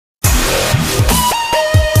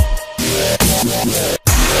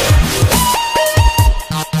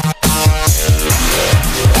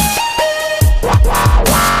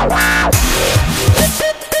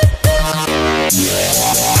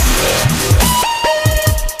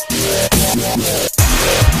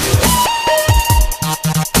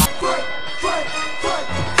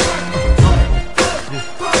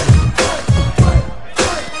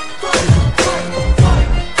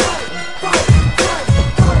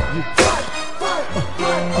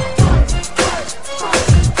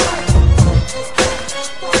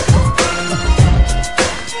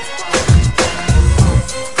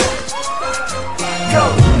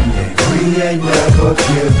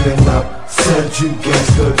said you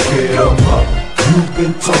gangsta, get 'em up. You've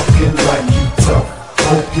been talking like you tough.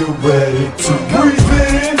 Hope you're ready to breathe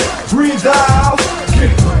in, breathe out,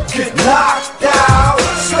 get knocked out.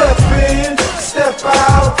 Step in, step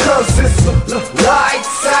out, cause it's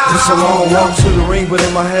lights out. It's a long walk to the ring, but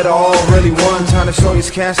in my head I already won. Time to show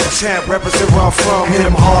these cats the champ, represent where I'm from. Hit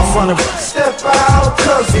him hard in front of him. Step out,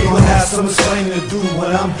 cause he gon' have some explaining to do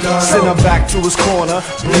when I'm done. Send him back to his corner,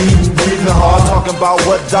 bleeding, breathing hard, talking about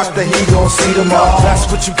what doctor he gon' see tomorrow. That's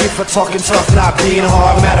what you get for talking tough, not being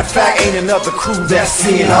hard. Matter of fact, ain't another crew that's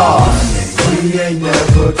seeing hard. We ain't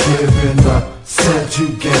never giving up. Said you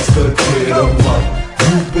gangsta, get 'em up.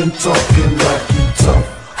 You've been talking like you tough.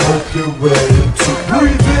 Hope you're ready to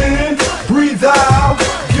breathe in, breathe out,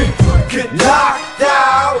 get knocked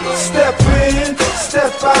out. Step in,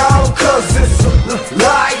 step out, cause it's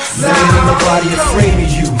lights out. Ain't nobody afraid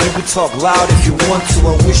of you. You can talk loud if you want to.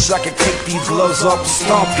 I wish I could take these gloves off and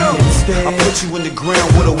stomp you. I put you in the ground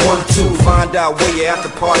with a 1-2. Find out where you at the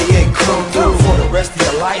party ain't come through. For the rest of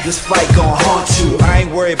your life, this fight gon' haunt you. I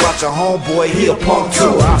ain't worried about your homeboy, he a punk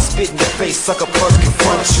too. I'll spit in your face, sucker punch,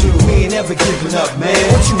 confront you. We ain't never giving up, man.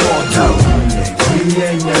 What you wanna do? We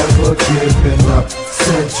ain't never giving up.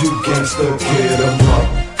 Said you gangsta, get 'em up.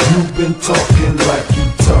 You've been talking like you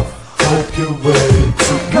tough. Hope you're ready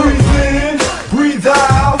to breathe in, breathe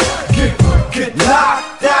out, get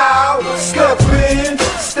knocked out. Step in,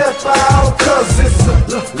 step out, cause it's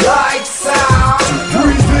lights out.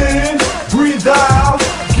 Breathe in, breathe out,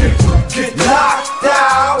 get knocked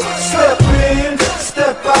out. Step in,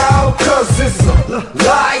 step out, cause it's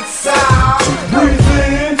lights out. Breathe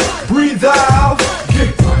in, breathe out,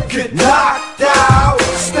 get knocked out.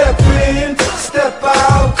 Step in, step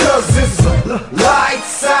out, cause it's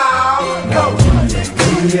lights out. Go.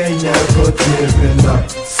 We ain't never giving up.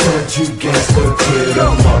 Said you gangsta, get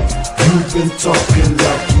 'em up. You've been talking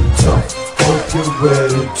like you tough. Hope you're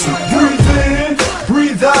ready to breathe in,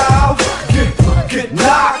 breathe out, get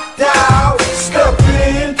knocked out. Step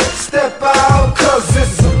in, step out, cause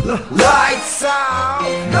it's lights out.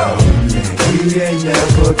 No. We ain't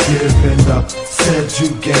never giving up. Said you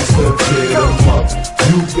gangsta, get 'em up.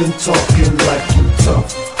 You've been talking like you tough.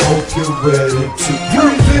 Hope you're ready to breathe